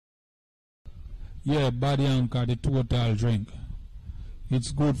Yeah, Body Anchor, the total drink.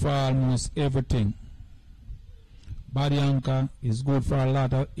 It's good for almost everything. Body Anchor is good for a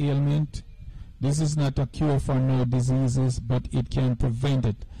lot of ailment. This is not a cure for no diseases, but it can prevent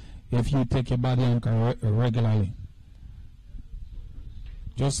it if you take your Body Anchor regularly.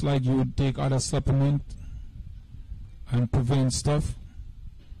 Just like you would take other supplement and prevent stuff.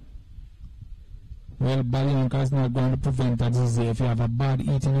 Well, Body Anchor is not going to prevent that disease if you have a bad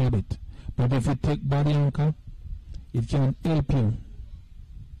eating habit. But if you take Body Anchor, it can help you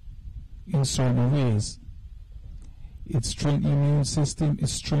in certain ways. It strengthens your immune system, it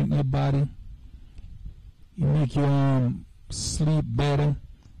strengthens your body, it makes you sleep better.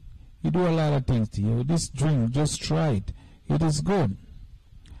 You do a lot of things to you. This drink, just try it. It is good.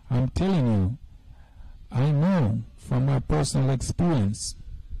 I'm telling you, I know from my personal experience,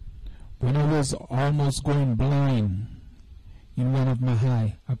 when I was almost going blind in one of my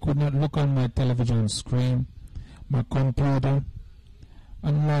eye, I could not look on my television screen, my computer,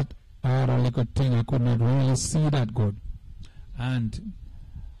 and what other little thing. I could not really see that good. And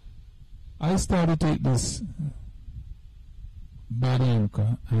I started to take this Body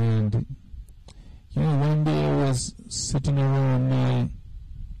Anchor, and one day I was sitting around my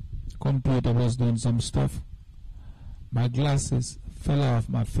computer, was doing some stuff. My glasses fell off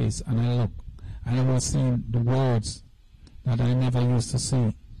my face, and I looked, and I was seeing the words that I never used to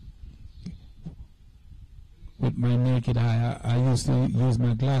see with my naked eye. I used to use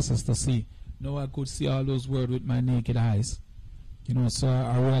my glasses to see. Now I could see all those words with my naked eyes. So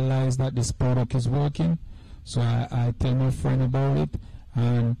I realized that this product is working. So I tell my friend about it,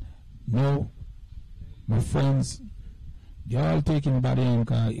 and now my friends, they're all taking Body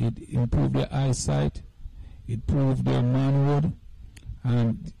Anchor. It improved their eyesight, it improved their manhood,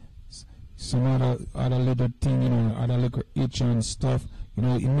 and some other little thing, other little itch and stuff. It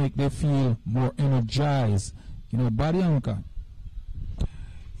make them feel more energized. Body Anchor,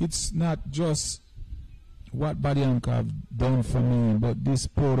 it's not just what Body Anchor have done for me, but this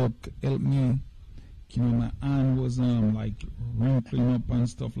product helped me. My hand was like wrinkling up and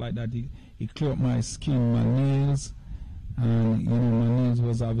stuff like that. It cleared my skin, my nails, and my nails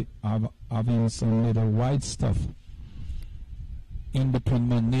was having some little white stuff in between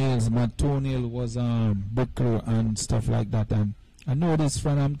my nails. My toenail was buckler and stuff like that. And I noticed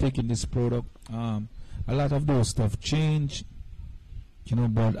when I'm taking this product, a lot of those stuff change.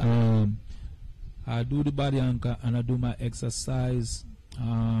 But I do the Body Anchor and I do my exercise.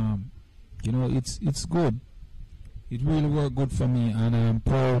 It's good. It really worked good for me, and I'm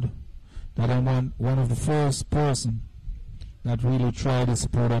proud that I'm one of the first person that really tried this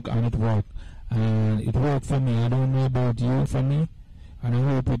product, and it worked. And it worked for me. I don't know about you, for me, and I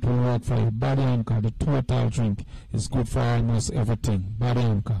hope it will work for you. Body Anchor, the total drink, is good for almost everything. Body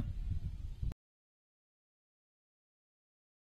Anchor.